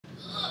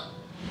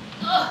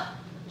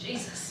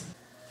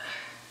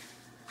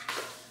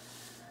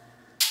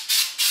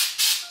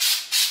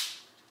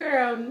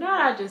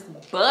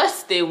just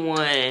busted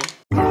one.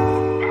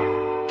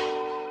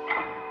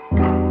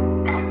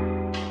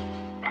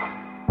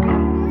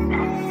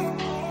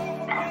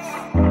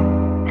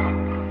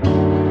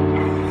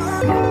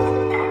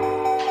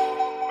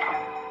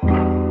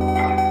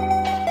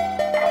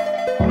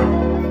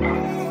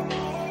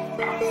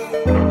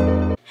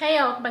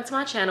 Welcome back to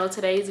my channel.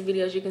 Today's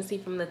video, as you can see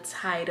from the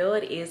title,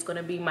 it is going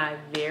to be my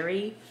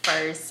very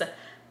first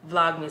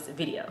Vlogmas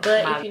video.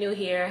 But if you're new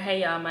here,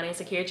 hey y'all, my name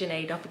is Akeira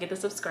Janee. Don't forget to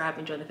subscribe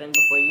and join the family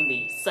before you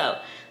leave. So,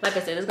 like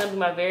I said, it's going to be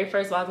my very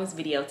first Vlogmas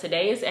video.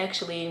 Today is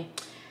actually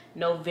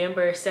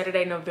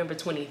Saturday, November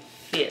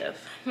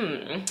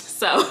 25th.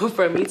 So,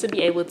 for me to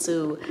be able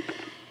to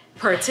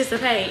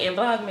participate in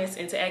Vlogmas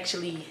and to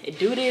actually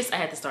do this, I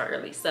had to start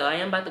early. So I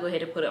am about to go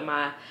ahead and put up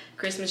my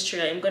Christmas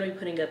tree. I'm going to be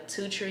putting up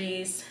 2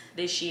 trees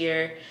this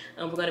year.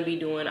 We're going to be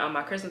doing all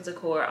my Christmas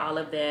decor, all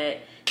of that.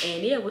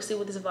 And yeah, we'll see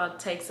what this vlog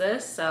takes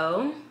us.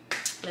 So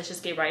let's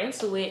just get right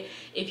into it.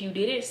 If you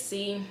didn't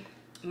see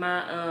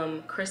my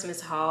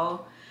Christmas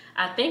haul,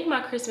 I think my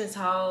Christmas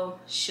haul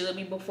should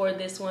be before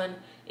this one.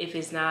 If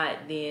it's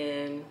not,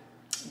 then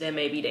that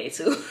may be day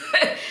 2.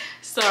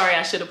 Sorry,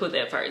 I should have put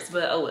that first,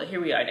 but oh well,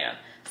 here we are now.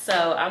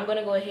 So I'm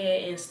gonna go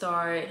ahead and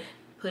start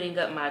putting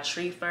up my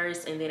tree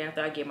first, and then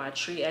after I get my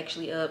tree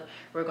actually up,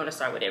 we're gonna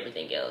start with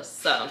everything else.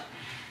 So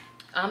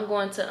I'm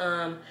going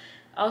to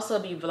also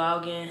be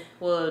vlogging,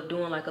 well,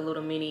 doing like a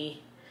little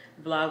mini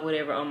vlog,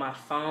 whatever, on my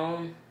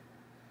phone,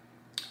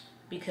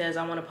 because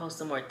I want to post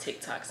some more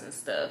TikToks and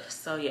stuff.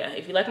 So yeah,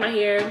 if you like my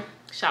hair,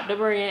 shop the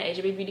brand,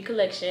 HB Beauty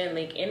Collection,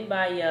 link in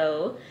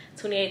bio.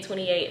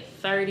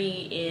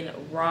 28/28/30 in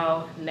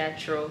raw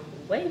natural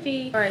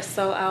wavy. All right,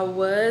 so I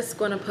was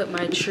gonna put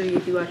my tree,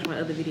 if you watch my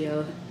other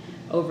video,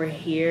 over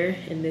here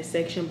in this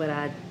section, but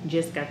I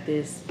just got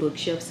this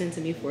bookshelf sent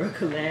to me for a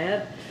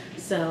collab,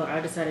 so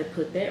I decided to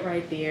put that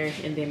right there.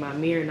 And then my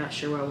mirror, not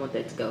sure where I want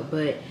that to go,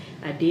 but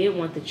I did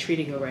want the tree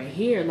to go right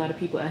here. A lot of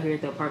people out here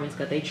at the apartments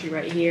got their tree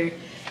right here.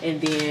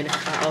 And then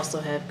I also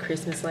have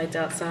Christmas lights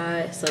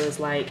outside, so it's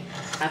like,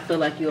 I feel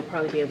like you'll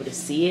probably be able to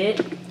see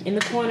it in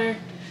the corner.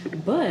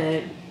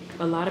 But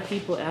a lot of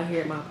people out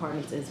here at my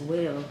apartments as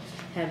well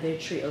have their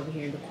tree over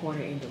here in the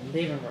corner in the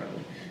living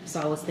room.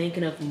 So I was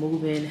thinking of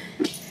moving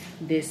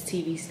this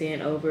TV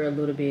stand over a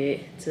little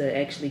bit to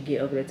actually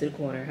get over there to the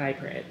corner. Hi,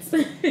 Prince.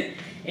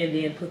 And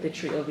then put the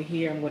tree over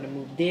here. I'm going to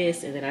move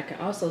this, and then I can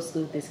also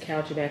scoot this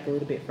couch back a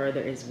little bit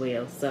further as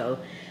well. So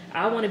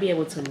I want to be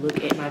able to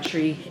look at my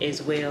tree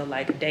as well,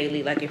 like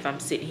daily. Like if I'm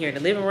sitting here in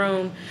the living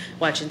room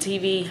watching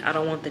TV, I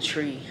don't want the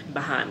tree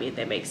behind me, if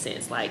that makes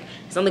sense. Like,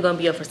 it's only going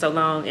to be up for so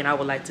long, and I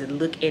would like to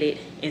look at it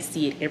and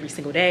see it every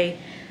single day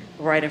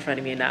right in front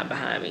of me and not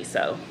behind me.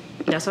 So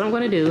that's what I'm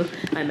going to do.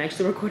 I'm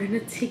actually recording a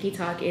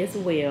TikTok as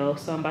well,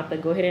 so I'm about to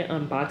go ahead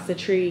and unbox the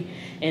tree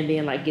and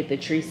then like get the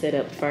tree set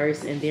up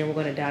first, and then we're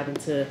going to dive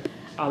into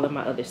all of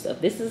my other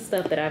stuff. This is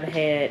stuff that I've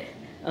had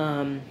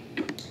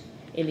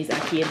in these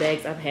Ikea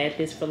bags. I've had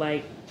this for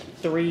like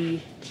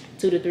 2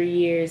 to 3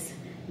 years.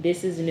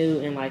 This is new,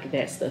 and like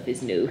that stuff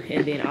is new,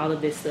 and then all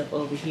of this stuff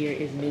over here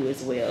is new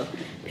as well.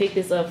 Picked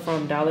this up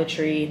from Dollar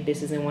Tree.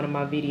 This is in one of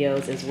my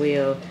videos as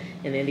well,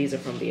 and then these are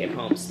from the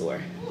at-home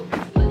store.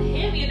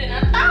 Heavier than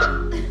I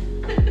thought.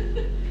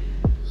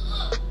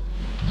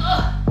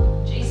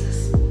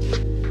 Jesus.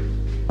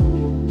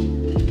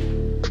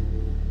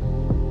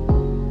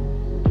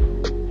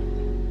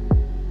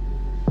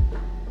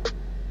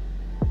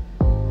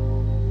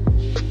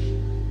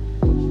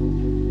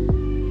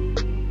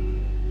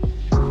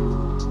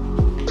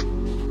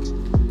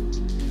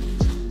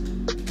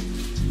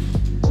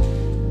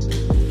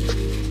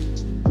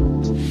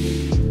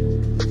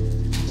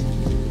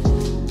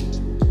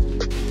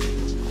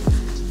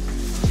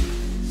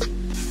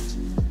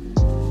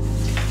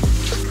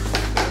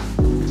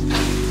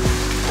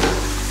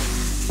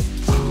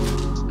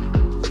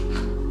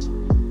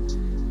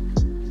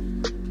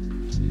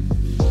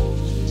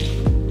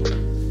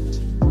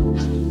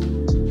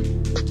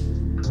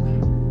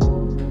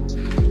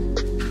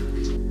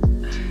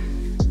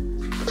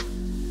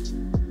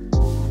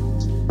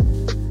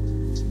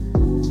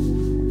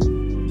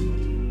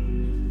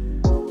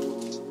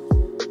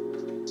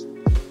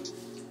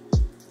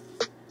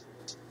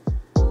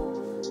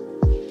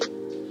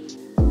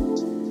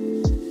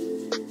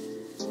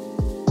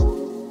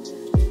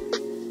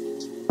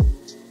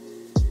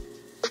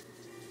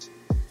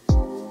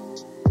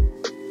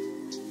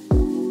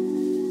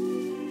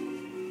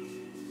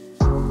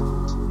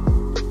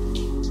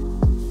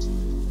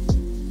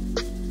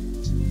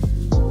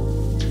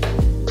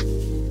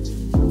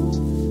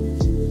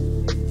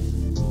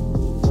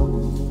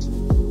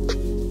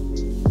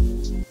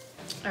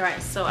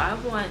 So I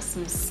want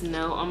some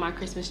snow on my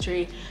Christmas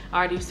tree. I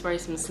already sprayed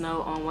some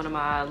snow on one of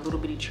my little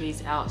bitty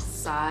trees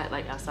outside,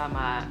 like outside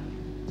my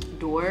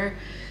door.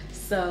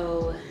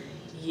 So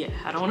yeah,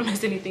 I don't want to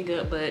mess anything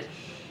up, but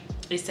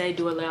they say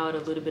do allow it a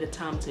little bit of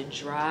time to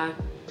dry.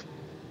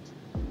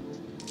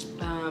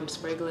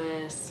 Spray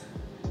glass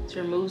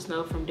to remove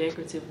snow from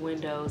decorative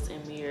windows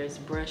and mirrors.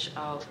 Brush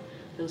off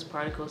loose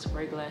particles.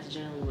 Spray glass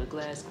generally with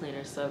glass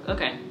cleaner soak.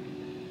 Okay,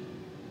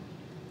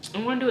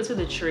 I'm gonna do it to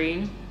the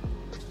tree.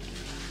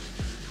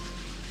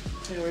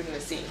 And we're gonna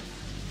see.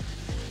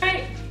 All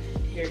right,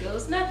 here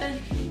goes nothing.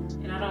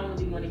 And I don't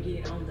really want to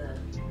get it on the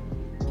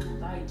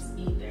lights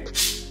either.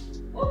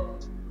 Woo.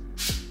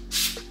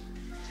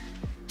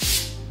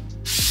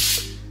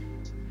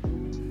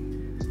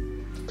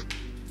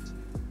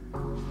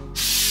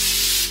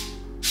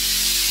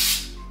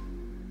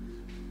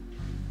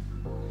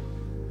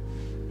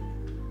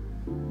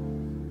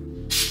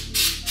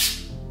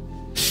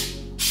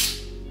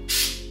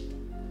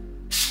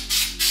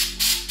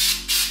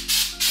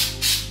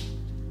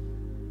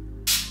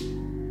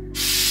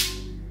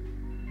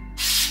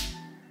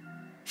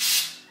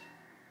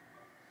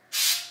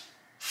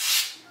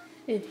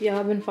 If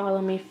y'all been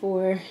following me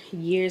for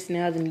years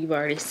now, then you've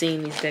already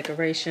seen these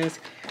decorations.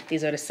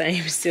 These are the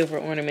same silver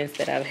ornaments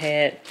that I've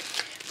had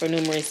for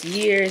numerous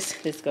years.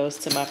 This goes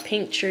to my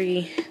pink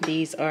tree.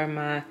 These are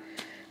my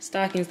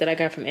stockings that I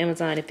got from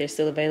Amazon. If they're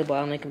still available,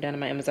 I'll link them down in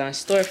my Amazon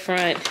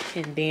storefront.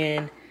 And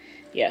then,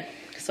 yeah.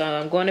 So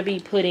I'm going to be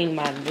putting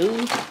my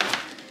new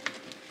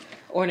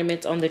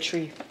ornaments on the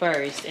tree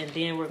first. And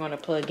then we're going to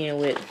plug in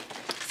with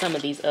some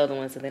of these other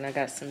ones. And then I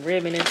got some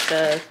ribbon and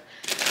stuff.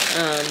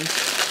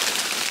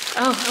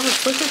 Oh, I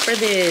was looking for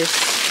this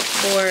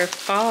for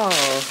fall.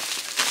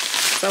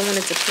 So I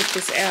wanted to put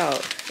this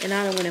out. And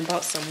I went and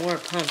bought some more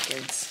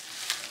pumpkins.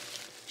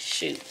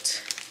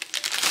 Shoot.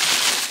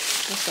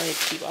 That's why I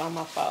keep all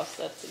my fall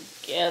stuff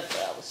together.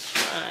 I was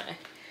trying.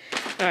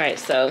 Alright,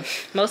 so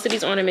most of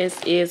these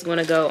ornaments is going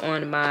to go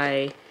on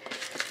my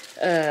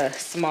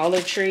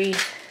smaller tree.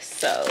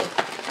 So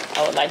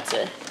I would like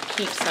to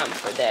keep something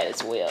for that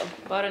as well.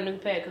 Bought a new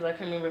pack because I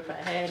can't remember if I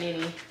had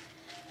any.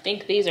 I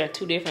think these are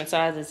two different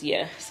sizes.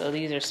 Yeah, so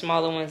these are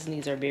smaller ones and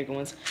these are bigger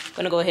ones. I'm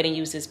gonna go ahead and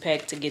use this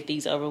pack to get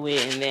these over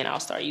with, and then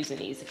I'll start using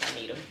these if I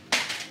need them.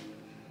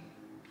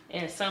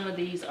 And some of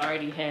these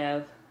already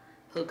have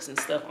hooks and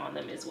stuff on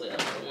them as well,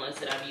 the ones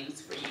that I've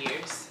used for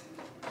years.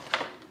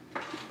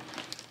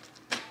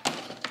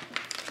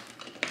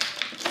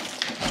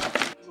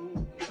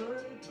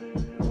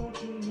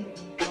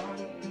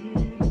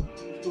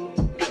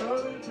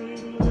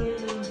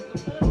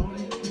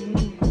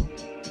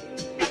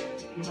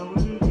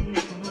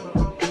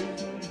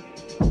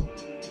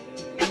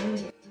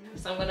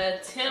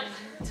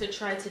 To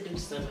try to do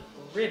some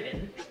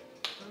ribbon,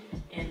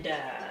 and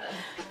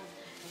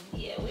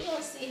yeah, we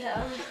gonna see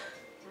how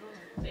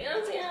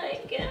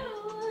it go.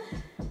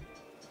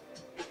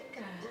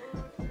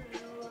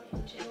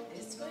 Check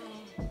this way.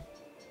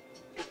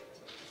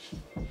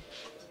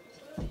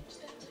 Pinch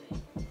that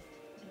way.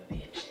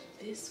 Pinch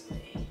this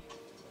way.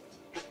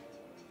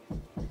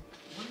 I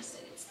wanna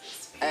say it's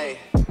this way. Hey.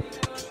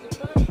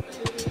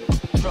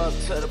 Truck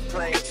to the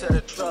plane, to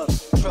the truck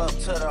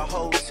to the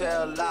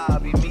hotel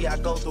lobby. Me, I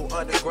go through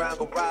underground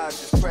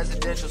garages,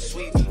 presidential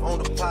suites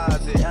on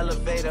deposit,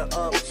 elevator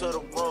up to the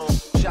room,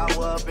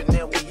 shower up and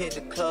then we hit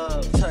the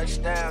club.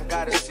 Touchdown,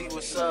 gotta see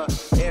what's up.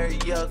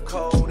 Area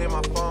code in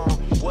my phone.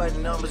 What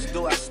numbers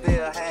do I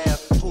still have?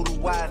 Who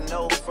do I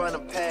know from the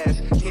past?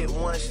 Hit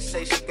one, she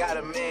say she got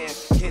a man.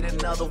 Hit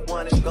another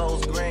one, it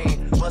goes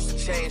green.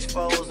 Must've changed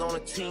foes on the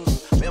team.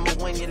 Remember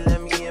when you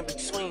let me in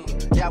between?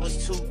 That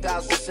was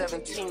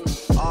 2017.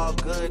 All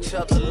good,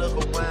 Chubb to look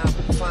around.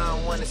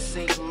 Find one to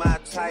see my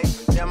type.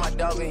 Now my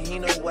dog and he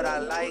know what I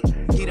like.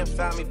 He done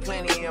found me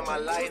plenty in my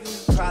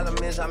life.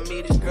 Problem is I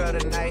meet this girl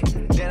tonight.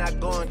 Then I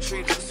go and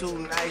treat her too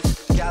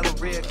nice.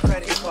 Galleria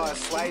credit card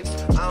swipes.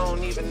 I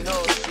don't even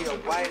know if she a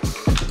wife.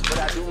 But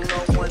I do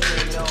know one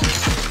thing, no.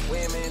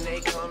 Women, they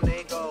come,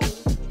 they go.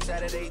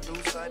 Saturday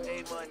through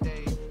Sunday,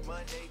 Monday through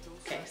Sunday.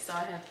 Okay, so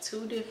I have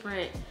two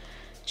different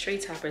tree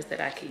toppers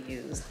that I could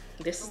use.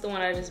 This is the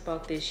one I just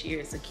bought this year.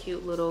 It's a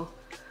cute little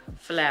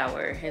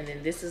flower. And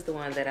then this is the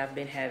one that I've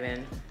been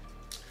having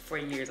for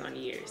years on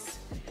years.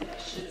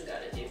 She's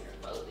got a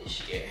different bow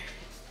this year.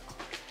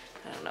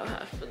 I don't know how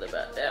I feel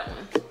about that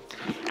one.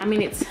 I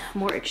mean, it's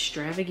more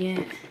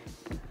extravagant.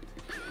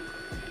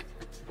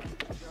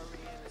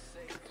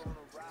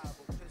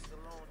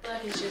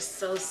 Like it's just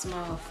so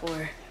small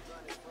for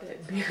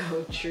that big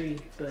old tree,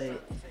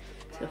 but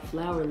the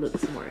flower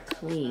looks more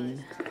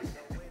clean,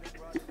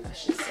 I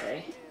should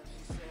say.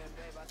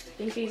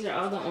 I think these are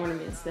all the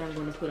ornaments that I'm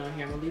going to put on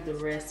here. I'm going to leave the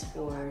rest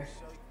for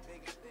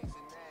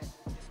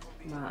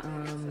my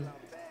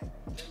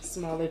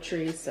smaller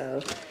tree.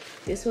 So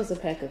this was a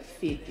pack of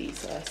 50,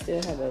 so I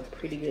still have a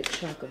pretty good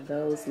chunk of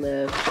those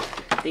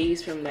left.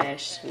 These from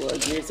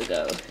years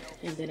ago.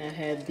 And then I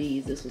have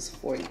these. This was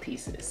 40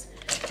 pieces.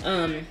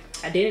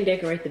 I didn't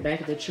decorate the back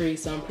of the tree,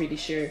 so I'm pretty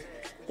sure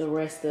the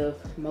rest of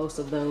most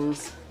of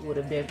those would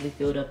have definitely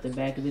filled up the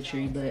back of the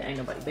tree, but ain't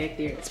nobody back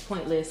there. It's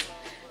pointless.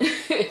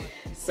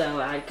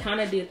 So I kind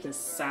of did the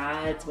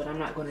sides, but I'm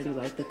not going to do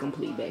like the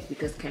complete back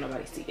because can't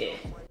nobody see that.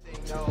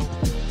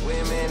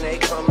 Women, they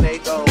come, they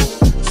go.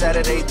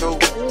 Saturday through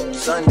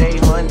Sunday,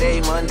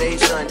 Monday,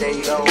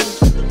 Sunday, yo.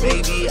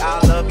 Baby,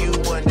 I'll love you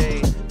one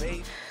day.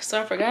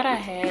 So I forgot I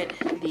had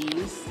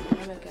these.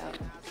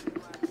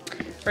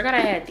 Forgot I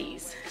had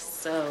these.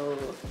 So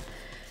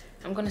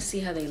I'm gonna see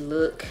how they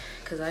look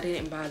because I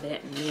didn't buy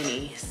that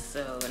many.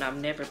 So, and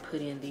I've never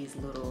put in these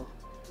little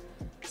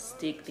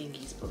stick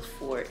thingies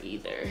before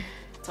either.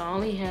 So I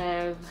only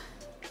have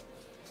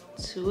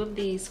 2 of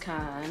these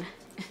kind.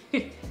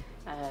 I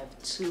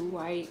have 2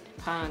 white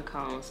pine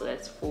cones, so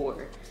that's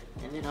 4.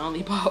 And then I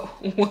only bought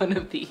 1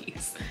 of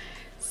these.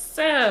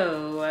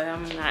 So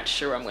I'm not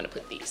sure I'm gonna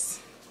put these.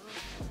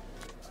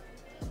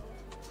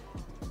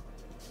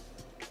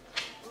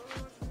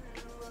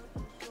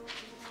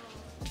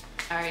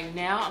 All right,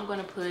 now I'm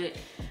gonna put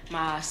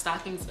my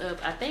stockings up.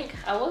 I think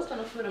I was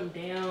gonna put them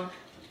down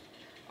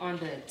on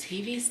the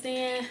TV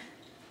stand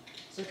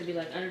so it could be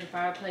like under the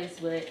fireplace,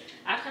 but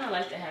I kind of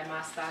like to have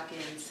my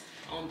stockings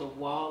on the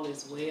wall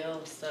as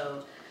well.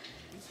 So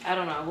I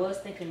don't know, I was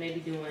thinking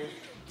maybe doing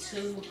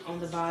 2 on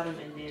the bottom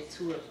and then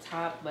 2 up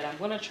top, but I'm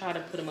gonna try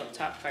to put them up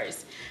top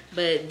first.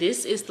 But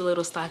this is the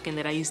little stocking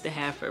that I used to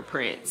have for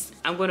Prince.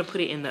 I'm gonna put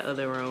it in the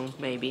other room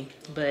maybe,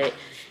 but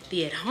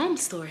the at home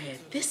store had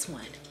this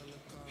one.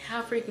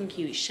 How freaking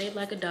cute, shaped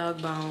like a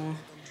dog bone,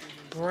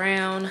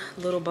 brown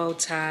little bow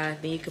tie,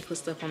 then you can put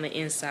stuff on the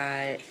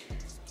inside.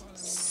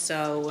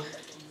 So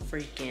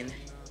freaking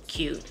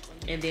cute.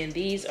 And then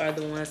these are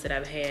the ones that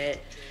I've had.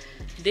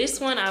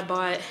 This one I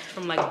bought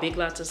from like Big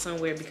Lots or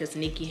somewhere because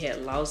Nikki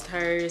had lost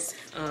hers.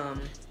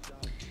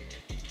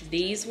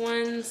 These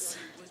ones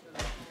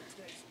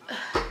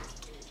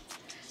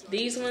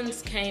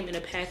came in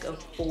a pack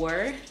of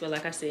 4, but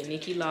like I said,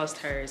 Nikki lost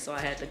hers, so I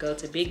had to go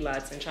to Big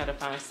Lots and try to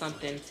find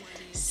something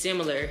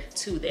similar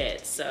to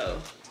that. So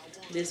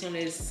this one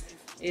is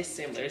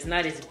similar. It's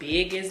not as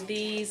big as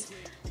these,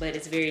 but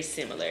it's very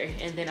similar.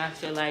 And then I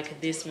feel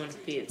like this one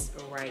fits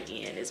right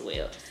in as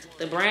well.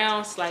 The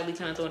brown slightly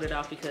kind of throwing it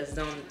off because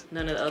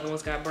none of the other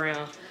ones got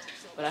brown,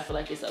 but I feel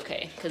like it's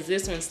okay because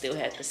this one still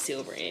had the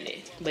silver in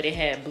it, but it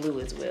had blue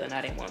as well, and I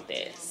didn't want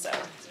that. So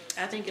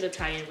I think it'll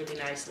tie in really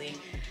nicely.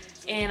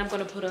 And I'm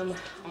gonna put them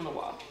on the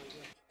wall.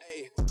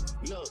 Hey,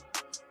 look,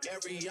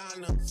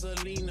 Ariana,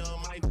 Selena,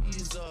 my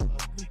visa.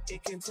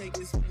 It can take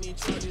as many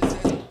charges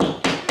as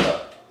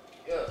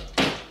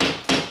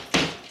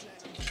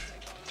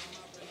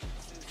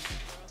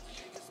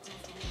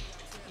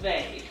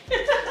Babe.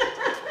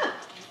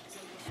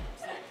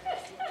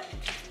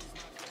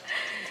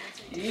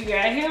 You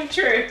got him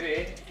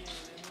tripping.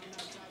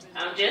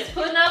 I'm just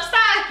putting up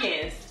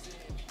stockings.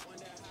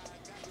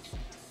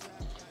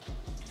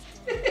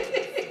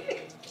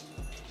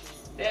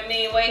 That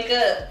mean wake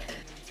up.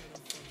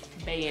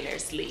 They in their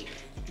sleep.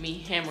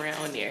 Me hammering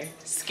on there.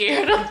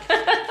 Scared them.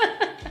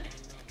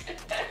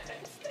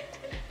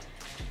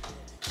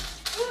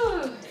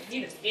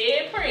 He the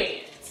scared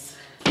prince.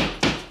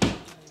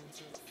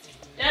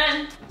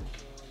 Done.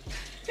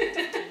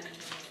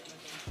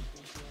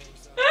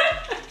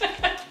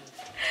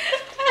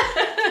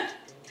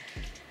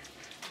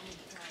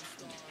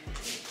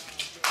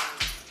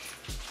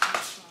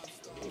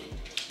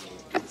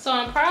 So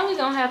I'm probably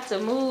gonna have to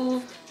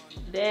move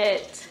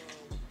that,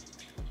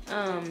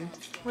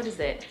 what is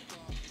that?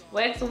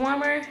 Wax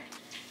warmer,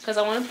 because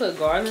I want to put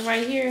garland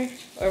right here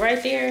or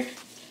right there,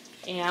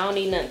 and I don't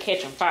need nothing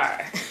catching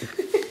fire.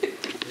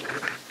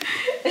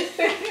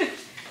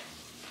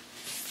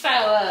 So,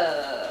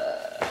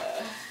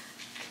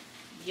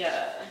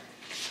 yeah.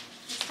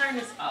 Let's turn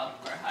this off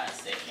for a hot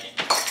second.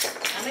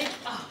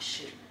 Oh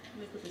shoot.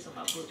 Let me put this on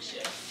my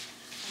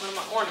bookshelf. One of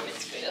my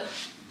ornaments fell.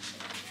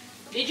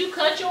 Did you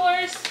cut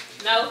yours?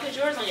 No, put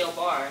yours on your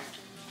bar.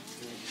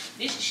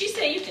 She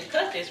said you can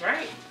cut this,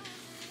 right?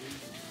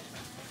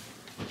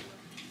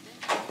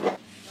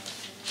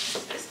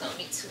 It's gonna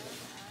be too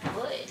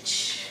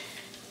much.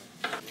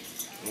 I'm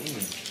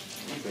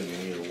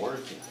thinking you're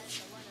working.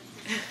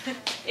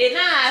 It's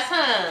nice,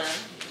 huh?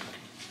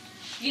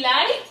 You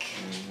like?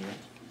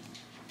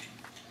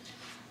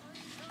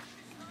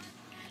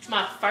 It's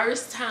my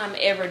first time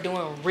ever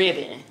doing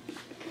ribbon.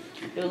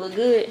 Do it look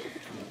good?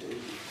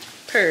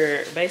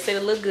 Purr. They said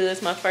it look good.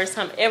 It's my first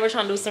time ever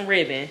trying to do some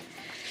ribbon.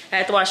 I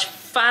had to watch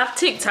 5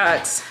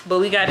 TikToks, but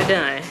we got it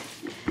done.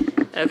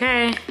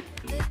 Okay.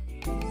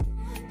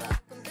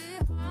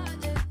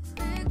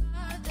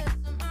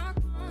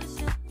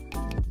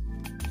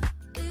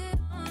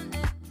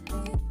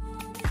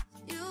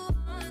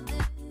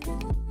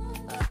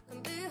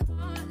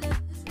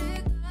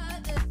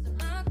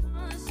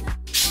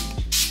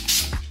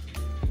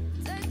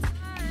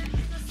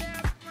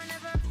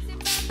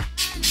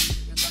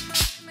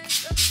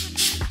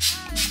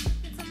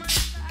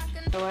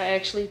 So I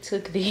actually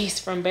took these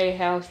from Bay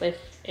House.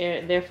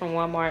 They're from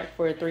Walmart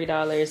for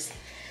 $3.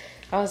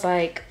 I was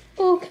like,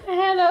 oh, can I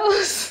have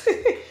those?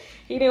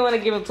 He didn't want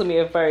to give them to me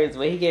at first,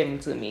 but he gave them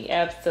to me.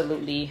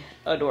 Absolutely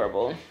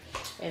adorable.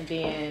 And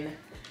then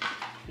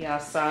y'all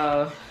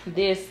saw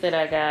this that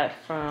I got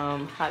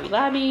from Hobby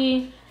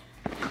Lobby.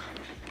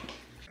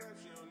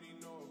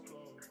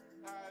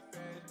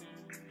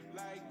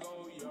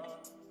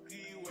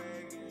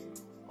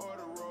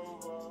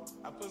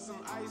 Put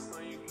some ice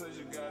on you cause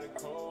you got it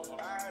cold.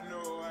 I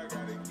know I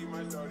gotta keep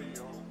my shorty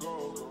on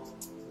go.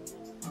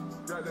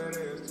 Drop that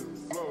ass to the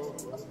floor.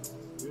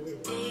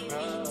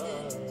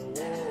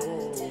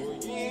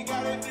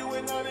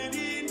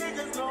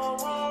 If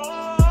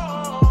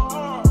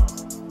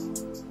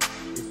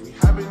we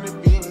hop in the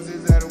beans,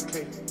 is that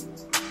okay?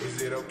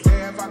 Is it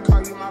okay if I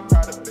call you my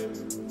product, baby?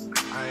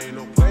 I ain't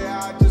no player,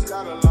 I just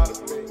got a lot of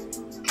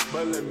faith.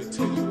 But let me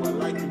tell you, I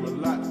like you a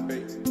lot,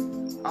 baby.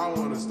 I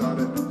wanna start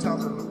at the top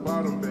and the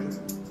bottom, baby.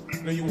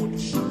 Now you want the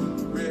shit with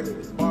the red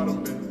at the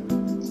bottom, baby.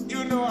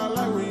 You know I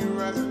like when you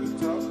rise to the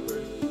top,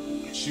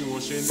 baby. She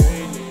wants your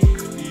name,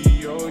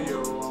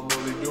 yo-yo. I'm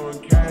only doing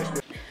cash.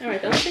 All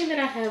right, the only thing that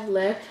I have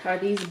left are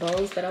these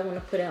bowls that I want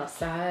to put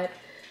outside.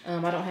 I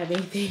don't have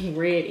anything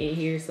red in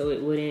here, so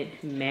it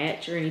wouldn't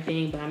match or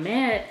anything, but I'm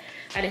mad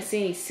I didn't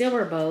see any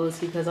silver bows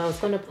because I was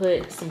going to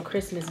put some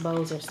Christmas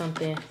bows or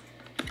something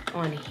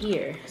on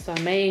here. So I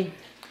may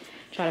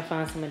try to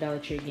find some at Dollar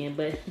Tree again,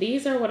 but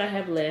these are what I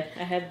have left.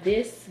 I have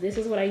this. This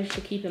is what I used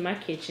to keep in my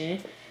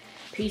kitchen.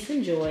 Peace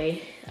and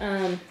joy.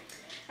 I'm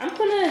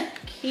gonna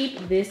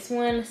keep this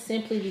one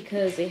simply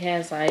because it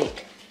has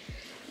like,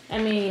 I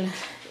mean,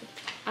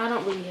 I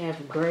don't really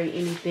have gray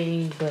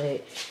anything,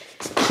 but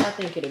I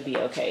think it'll be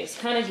okay. It's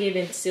kind of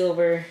giving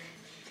silver,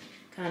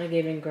 kind of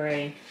giving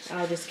gray.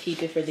 I'll just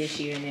keep it for this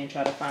year and then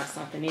try to find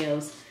something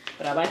else.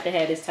 But I like to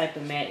have this type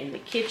of mat in the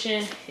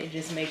kitchen. It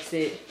just makes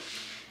it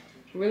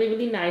really,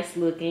 really nice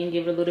looking.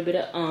 Give it a little bit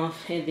of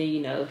oomph. And then,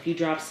 you know, if you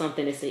drop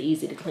something, it's an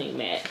easy to clean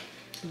mat.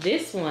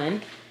 This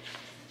one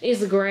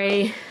is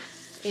gray.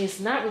 It's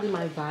not really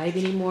my vibe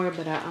anymore,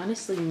 but I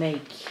honestly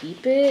may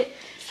keep it.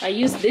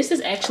 This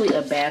is actually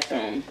a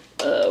bathroom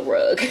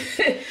rug,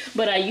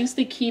 but I used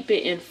to keep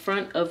it in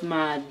front of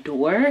my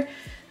door.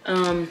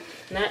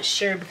 Not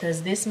sure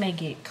because this may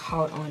get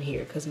caught on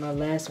here because my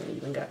last one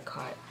even got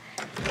caught.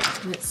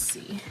 Let's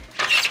see.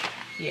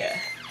 Yeah,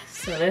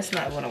 so that's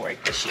not gonna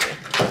work this year.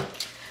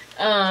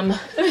 I'm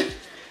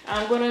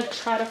gonna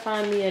try to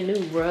find me a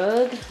new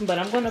rug, but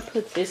I'm gonna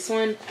put this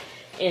one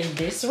in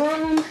this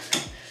room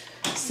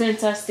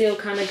since I still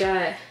kind of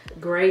got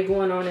gray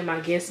going on in my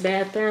guest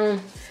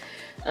bathroom.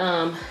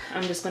 I'm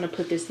just gonna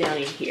put this down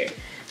in here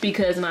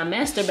because my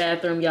master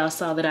bathroom, y'all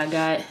saw that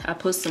I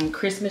put some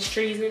Christmas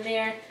trees in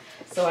there,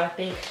 so I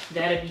think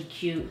that'd be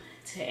cute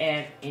to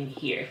add in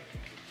here.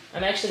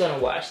 I'm actually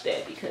gonna wash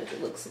that because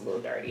it looks a little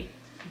dirty,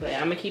 but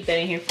I'm gonna keep that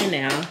in here for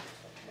now.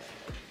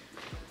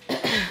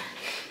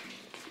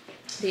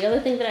 The other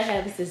thing that I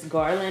have is this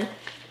garland.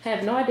 I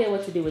have no idea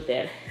what to do with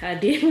that. I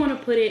did want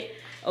to put it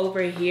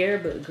over here,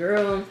 but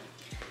girl,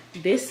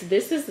 this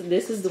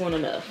is doing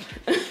enough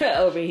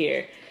over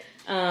here.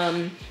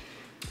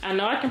 I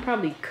know I can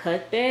probably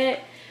cut that,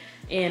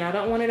 and I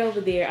don't want it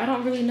over there. I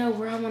don't really know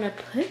where I want to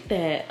put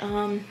that.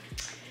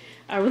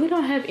 I really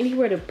don't have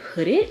anywhere to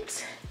put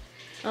it,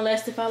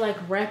 unless if I like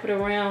wrap it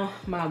around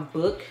my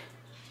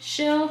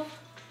bookshelf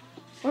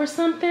or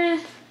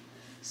something.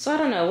 So I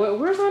don't know.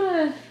 We're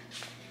gonna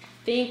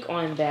think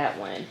on that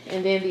one.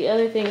 And then the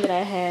other thing that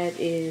I have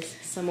is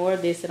some more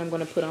of this that I'm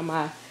gonna put on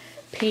my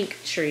pink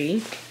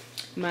tree.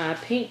 My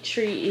pink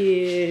tree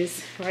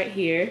is right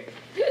here.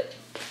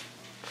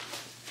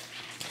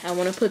 I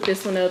want to put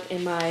this one up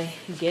in my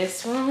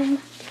guest room,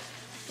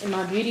 in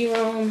my beauty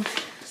room,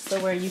 so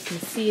where you can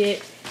see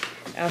it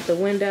out the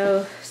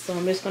window. So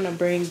I'm just going to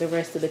bring the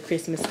rest of the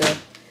Christmas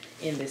stuff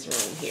in this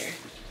room here.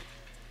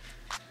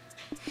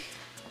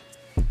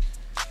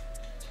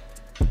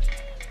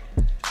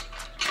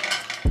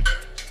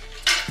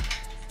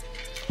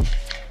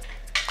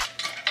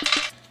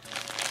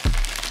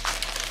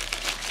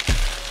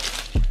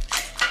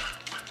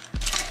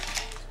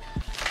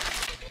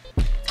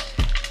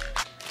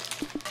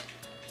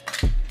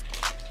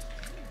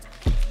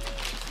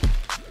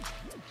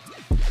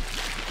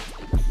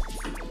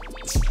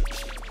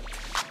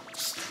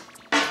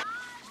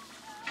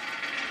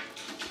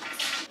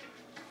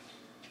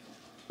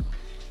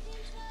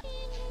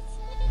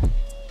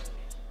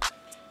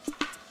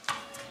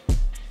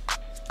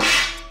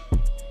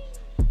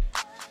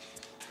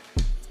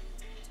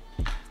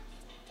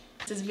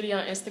 This video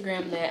on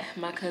Instagram that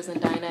my cousin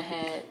Dinah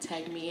had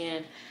tagged me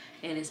in,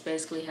 and it's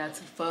basically how to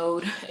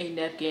fold a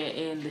napkin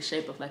in the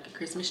shape of like a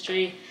Christmas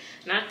tree.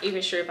 Not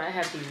even sure if I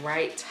have the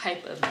right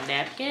type of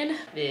napkin.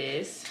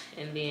 This,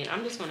 and then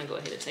I'm just gonna go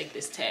ahead and take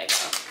this tag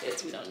off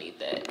because we don't need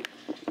that.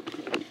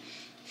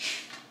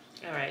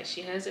 All right,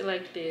 she has it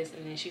like this,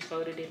 and then she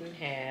folded it in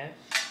half.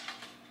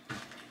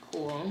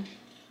 Cool.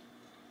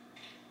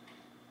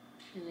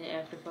 And then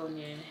after folding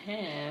it in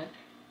half,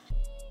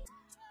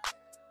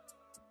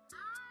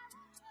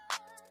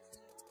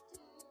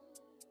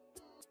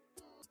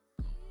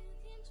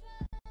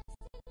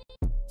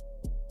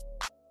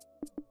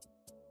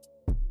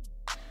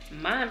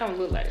 mine don't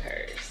look like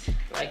hers.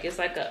 Like it's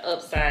like a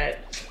upside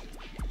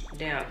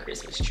down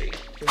Christmas tree.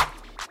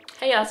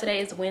 Hey y'all, today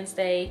is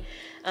Wednesday,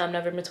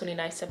 November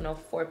 29th,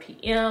 7:04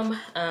 p.m.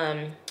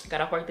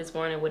 Got off work this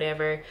morning,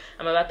 whatever.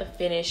 I'm about to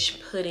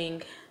finish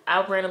putting,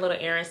 I ran a little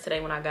errands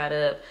today when I got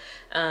up.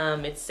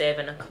 It's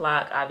 7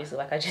 o'clock. Obviously,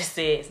 like I just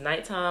said, it's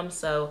nighttime.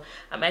 So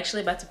I'm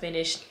actually about to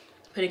finish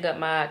putting up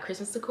my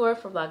Christmas decor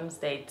for Vlogmas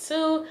Day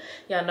 2.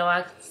 Y'all know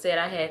I said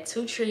I had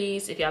 2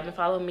 trees. If y'all been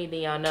following me,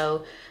 then y'all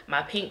know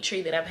my pink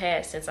tree that I've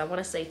had since I want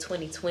to say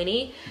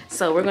 2020.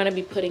 So we're going to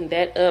be putting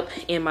that up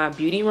in my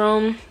beauty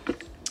room.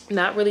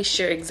 Not really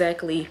sure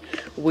exactly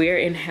where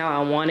and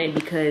how I want it,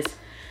 because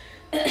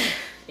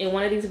in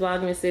one of these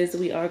Vlogmases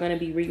we are going to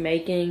be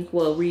remaking,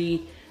 well,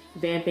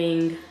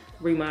 revamping,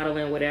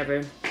 remodeling,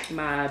 whatever,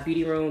 my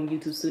beauty room,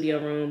 YouTube studio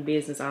room,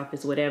 business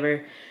office,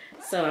 whatever.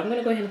 So I'm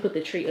gonna go ahead and put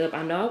the tree up.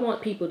 I know I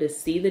want people to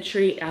see the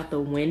tree out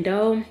the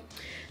window.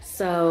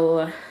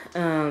 So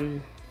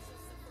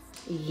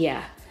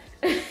yeah.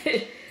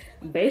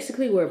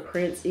 Basically where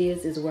Prince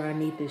is where I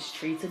need this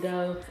tree to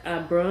go. I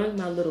brought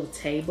my little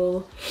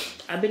table.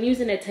 I've been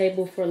using that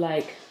table for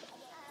like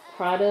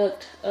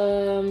product,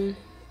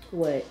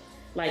 like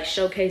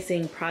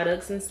showcasing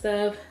products and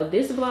stuff.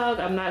 This vlog,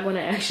 I'm not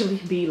gonna actually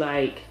be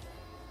like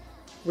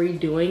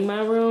redoing my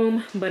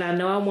room, but I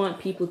know I want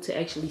people to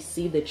actually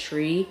see the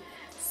tree.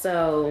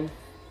 So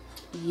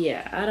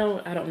yeah, I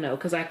don't know,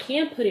 because I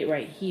can put it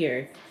right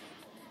here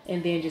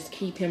and then just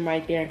keep him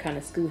right there and kind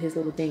of scoot his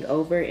little thing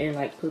over and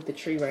like put the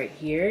tree right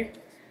here.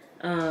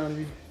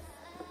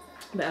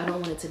 But I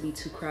don't want it to be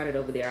too crowded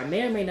over there. I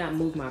may or may not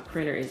move my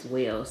printer as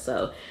well.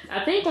 So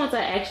I think once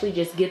I actually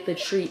just get the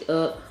tree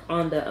up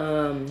on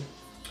the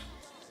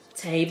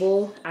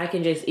table, I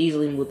can just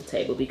easily move the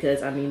table,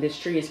 because I mean this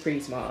tree is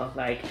pretty small.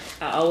 Like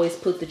I always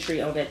put the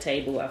tree on that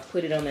table. I've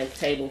put it on that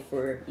table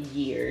for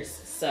years.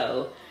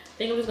 So I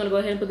think I'm just gonna go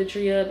ahead and put the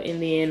tree up,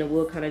 and then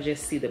we'll kind of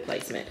just see the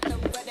placement.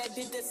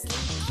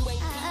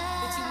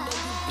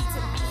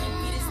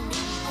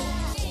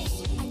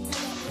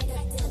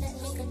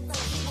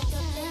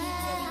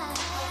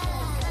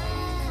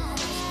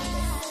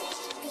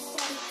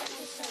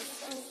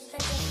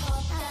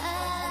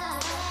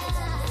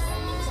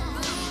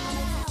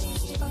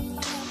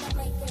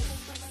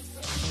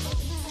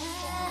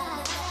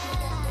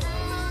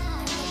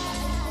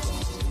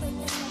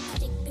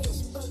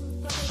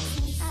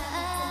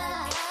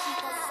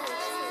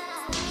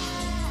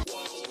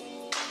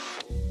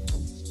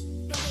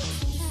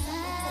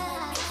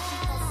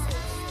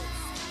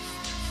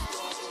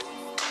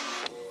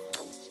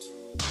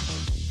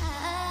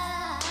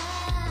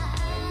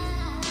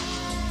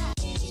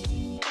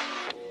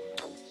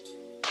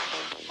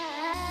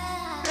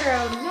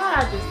 Girl, no,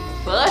 I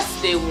just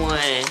busted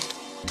one.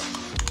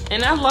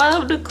 And I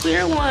love the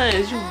clear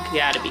ones. You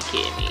gotta be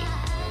kidding me.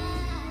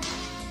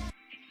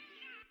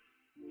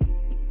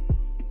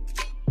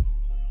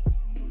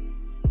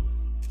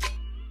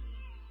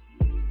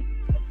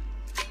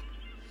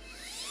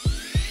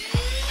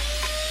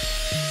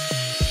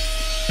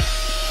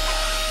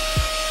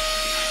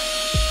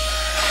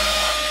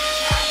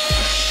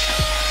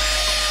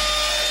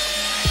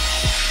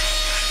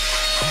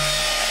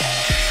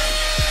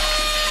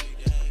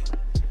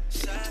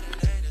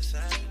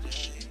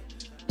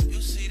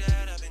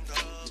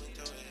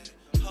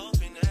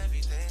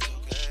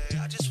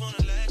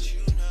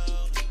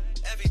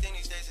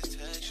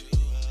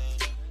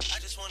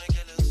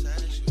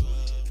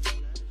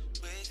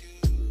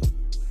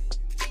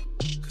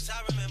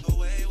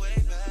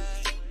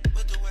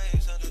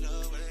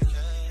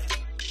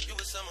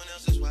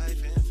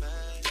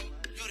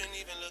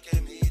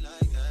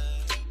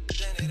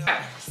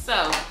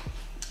 So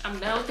I'm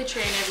done with the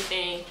tree and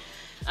everything.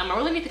 I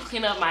really need to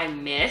clean up my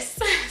mess.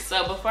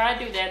 So before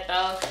I do that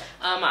though,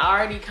 I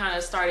already kind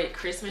of started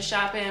Christmas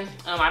shopping.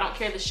 I don't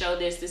care to show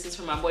this. This is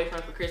for my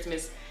boyfriend for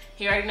Christmas.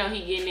 He already know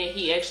he getting it.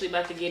 He actually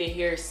about to get it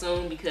here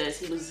soon because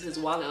he loses his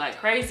wallet like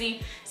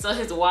crazy. So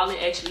his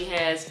wallet actually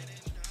has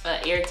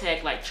an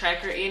AirTag like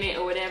tracker in it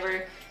or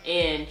whatever,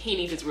 and he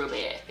needs it real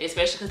bad,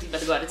 especially because he's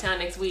about to go out of town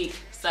next week.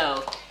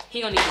 So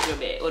he gonna need it real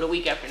bad, or the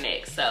week after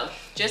next. So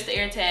just the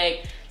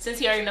AirTag. Since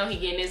he already know he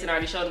getting this and I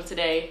already showed him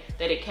today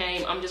that it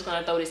came, I'm just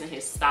gonna throw this in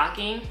his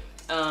stocking.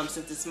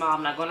 Since it's small,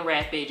 I'm not gonna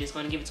wrap it, just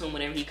gonna give it to him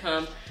whenever he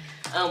come.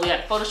 We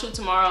got a photo shoot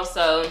tomorrow,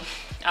 so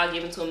I'll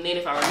give it to him then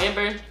if I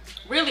remember.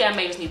 Really, I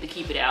may just need to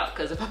keep it out,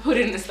 because if I put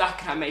it in the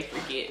stocking, I may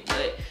forget,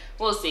 but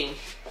we'll see.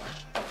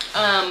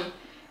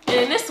 And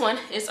then this one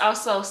is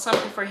also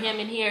something for him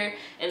in here,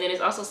 and then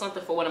it's also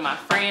something for one of my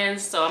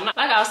friends. So I'm not,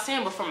 like I was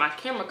saying before my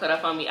camera cut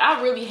off on me,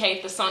 I really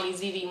hate the Sony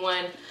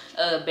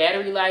ZV-1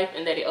 battery life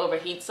and that it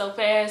overheats so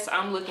fast.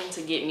 I'm looking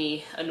to get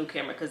me a new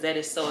camera because that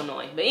is so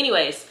annoying. But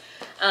anyways,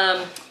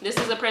 this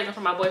is a present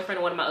for my boyfriend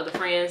and one of my other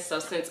friends. So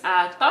since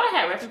I thought I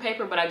had wrapping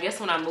paper, but I guess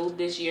when I moved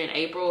this year in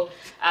April,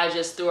 I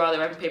just threw all the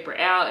wrapping paper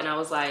out, and I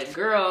was like,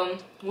 girl,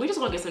 we just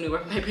want to get some new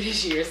wrapping paper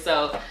this year.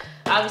 So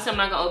obviously I'm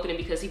not gonna open it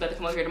because he's about to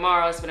come over here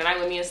tomorrow, spend the night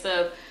with me and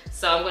stuff.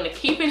 So I'm gonna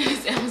keep it in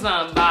this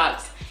Amazon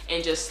box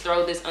and just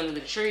throw this under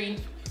the tree,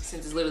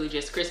 since it's literally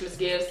just Christmas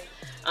gifts.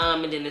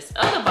 And then this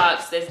other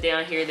box that's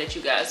down here that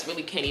you guys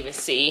really can't even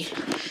see,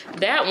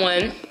 that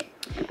one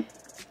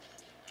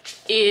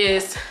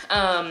is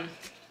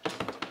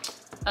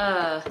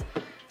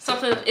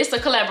something, it's a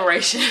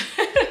collaboration.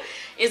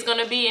 It's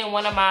gonna be in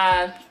one of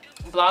my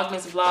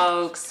Vlogmas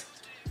vlogs,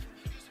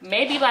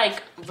 maybe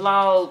like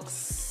vlog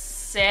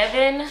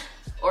 7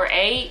 or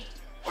 8.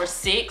 or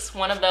 6,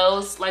 one of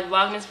those like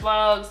Vlogmas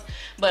vlogs.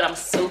 But I'm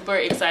super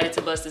excited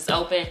to bust this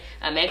open.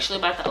 I'm actually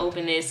about to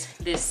open this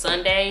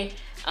Sunday.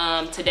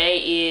 Today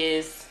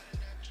is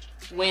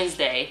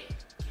Wednesday.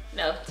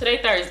 No,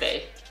 today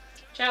Thursday.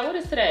 Child, what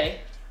is today?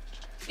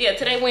 Yeah,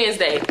 today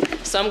Wednesday.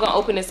 So I'm gonna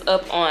open this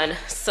up on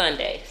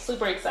Sunday.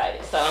 Super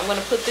excited. So I'm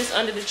gonna put this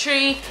under the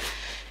tree,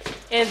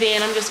 and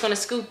then I'm just gonna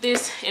scoop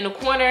this in the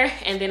corner.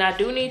 And then I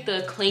do need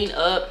to clean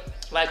up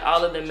like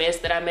all of the mess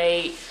that I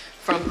made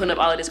from putting up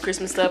all of this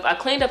Christmas stuff. I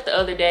cleaned up the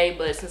other day,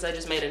 but since I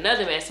just made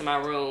another mess in my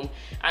room,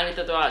 I need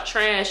to throw out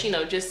trash, you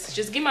know, just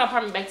get my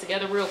apartment back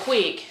together real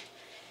quick.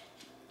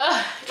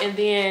 And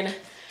then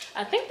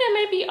I think that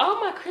may be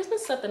all my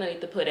Christmas stuff that I need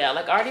to put out.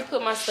 Like, I already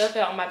put my stuff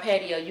out on my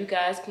patio. You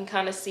guys can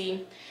kind of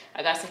see.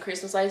 I got some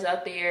Christmas lights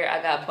out there.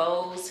 I got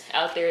bows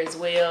out there as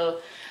well.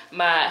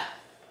 My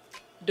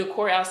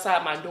decor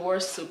outside my door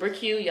is super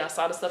cute. Y'all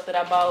saw the stuff that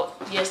I bought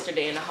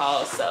yesterday in the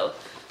haul. So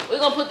we're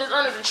gonna put this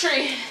under the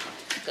tree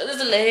because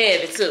it's a little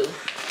heavy too.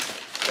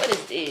 What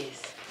is this?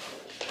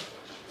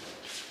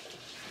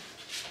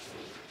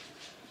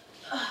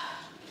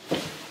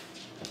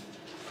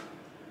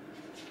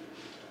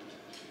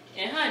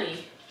 And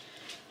honey,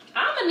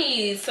 I'm gonna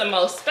need some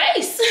more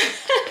space.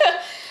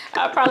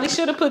 I probably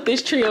should have put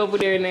this tree over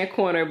there in that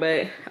corner,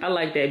 but I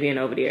like that being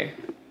over there.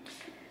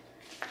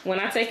 When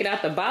I take it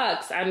out the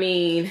box, I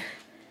mean,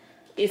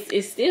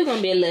 it's still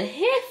gonna be a little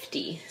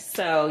hefty.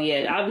 So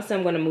yeah, obviously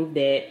I'm gonna move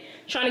that.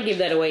 Trying to give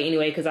that away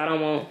anyway because I don't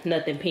want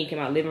nothing pink in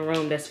my living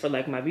room. That's for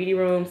like my beauty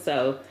room.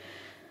 So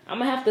I'm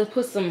gonna have to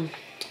put some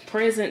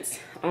presents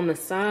on the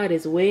side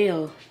as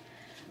well,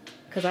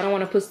 because I don't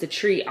want to push the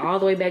tree all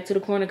the way back to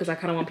the corner because I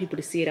kind of want people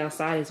to see it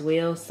outside as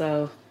well.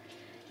 So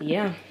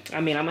yeah,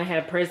 I mean, I'm gonna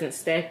have presents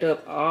stacked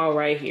up all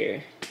right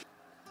here.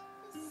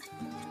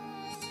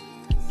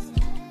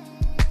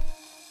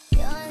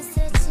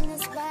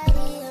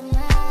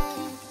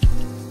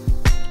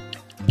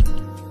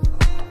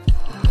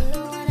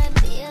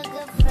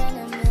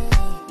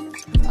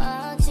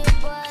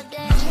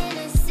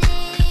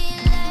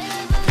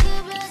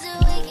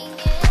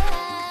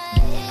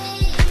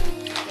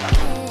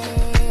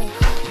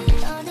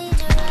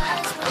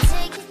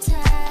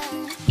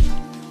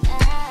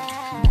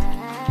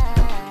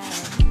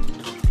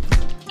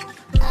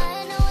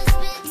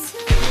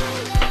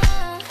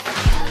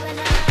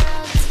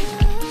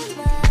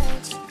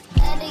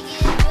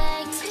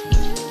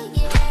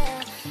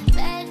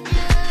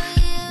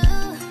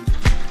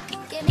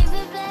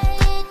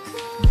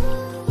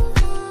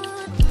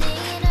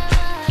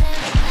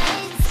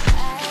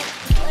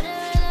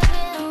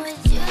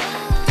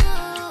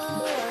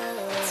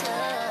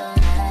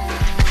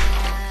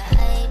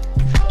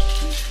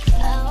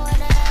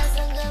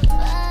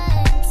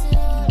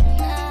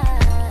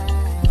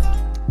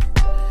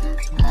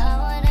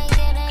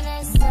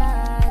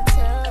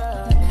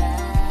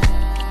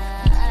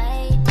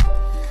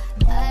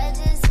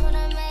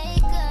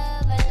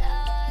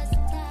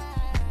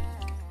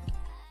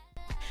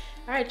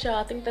 Alright y'all,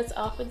 I think that's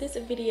all for this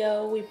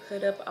video. We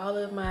put up all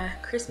of my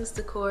Christmas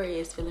decor.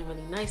 It's feeling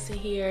really nice in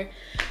here.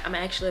 I'm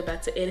actually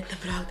about to edit the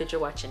vlog that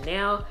you're watching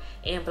now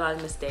and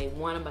Vlogmas Day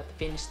 1. I'm about to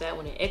finish that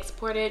one and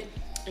export it.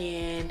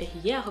 And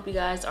yeah, I hope you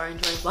guys are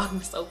enjoying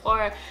Vlogmas so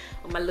far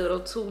with my little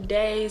 2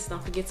 days.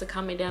 Don't forget to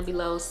comment down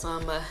below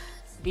some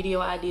video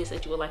ideas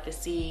that you would like to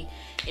see,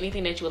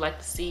 anything that you would like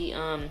to see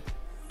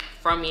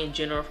from me in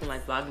general, from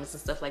like Vlogmas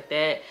and stuff like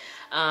that.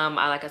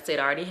 Like I said,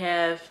 I already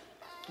have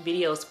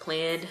videos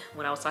planned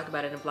when I was talking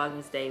about it in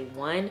Vlogmas Day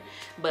 1,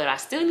 but I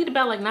still need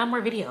about like 9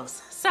 more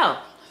videos. So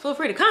feel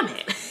free to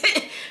comment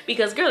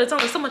because girl, it's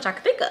only so much I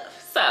can think of.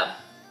 So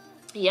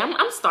yeah,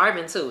 I'm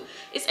starving too.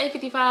 It's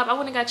 8:55. I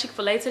went and got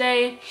Chick-fil-A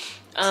today.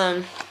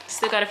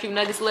 Still got a few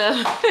nuggets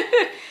left.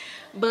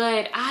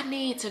 But I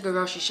need to go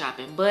grocery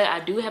shopping. But I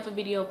do have a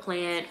video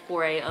planned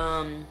for a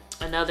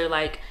another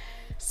like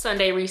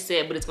Sunday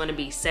reset, but it's going to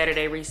be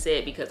Saturday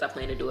reset because I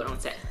plan to do it on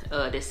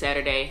this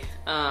Saturday.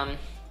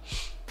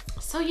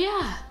 So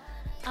yeah,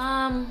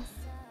 I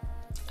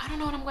don't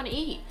know what I'm gonna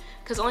eat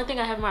because the only thing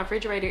I have in my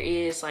refrigerator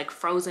is like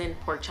frozen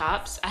pork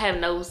chops. I have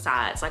no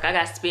sides. Like I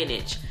got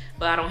spinach,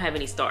 but I don't have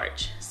any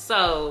starch.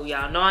 So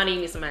y'all know I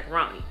need me some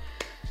macaroni.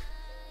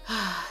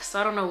 So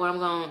I don't know what I'm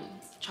gonna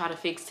try to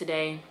fix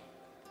today.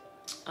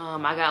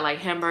 I got like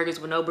hamburgers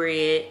with no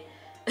bread,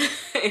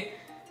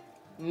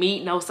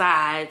 meat, no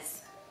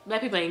sides.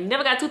 Black people ain't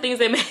never got 2 things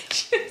that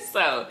match.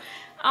 So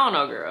I don't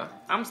know, girl.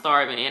 I'm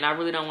starving and I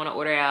really don't want to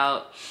order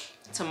out.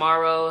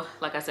 Tomorrow,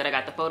 like I said, I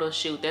got the photo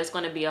shoot. That's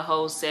going to be a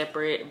whole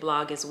separate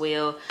vlog as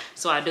well.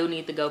 So I do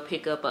need to go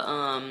pick up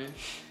a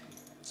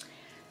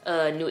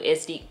new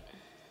SD.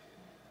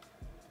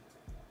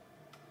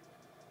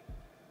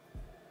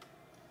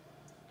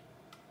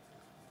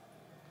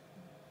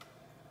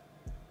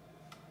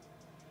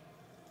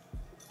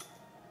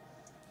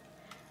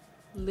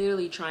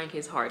 Literally trying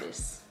his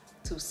hardest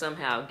to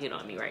somehow get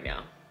on me right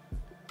now.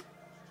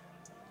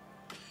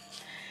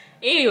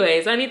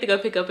 Anyways, I need to go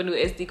pick up a new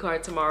SD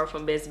card tomorrow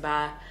from Best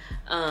Buy.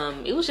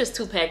 It was just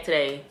 2-pack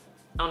today.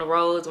 on the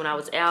roads when I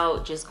was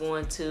out, just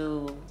going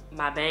to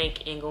my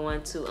bank and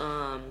going to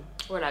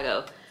where'd I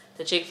go?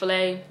 The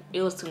Chick-fil-A.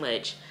 It was too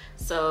much.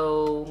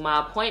 So my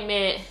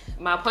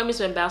appointment's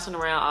been bouncing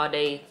around all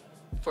day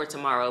for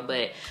tomorrow,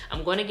 but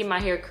I'm going to get my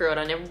hair curled.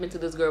 I've never been to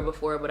this girl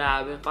before, but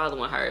I've been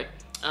following her.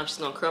 She's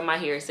gonna curl my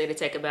hair. Said it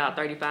take about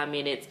 35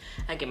 minutes.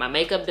 I get my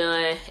makeup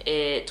done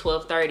at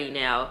 12:30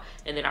 now,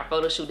 and then our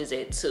photo shoot is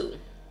at 2.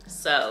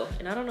 So,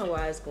 and I don't know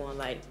why it's going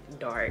like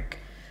dark.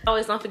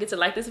 Always don't forget to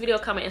like this video,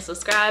 comment, and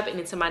subscribe. And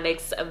until my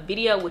next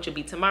video, which will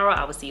be tomorrow,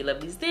 I will see you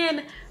lovelies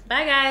then.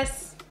 Bye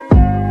guys.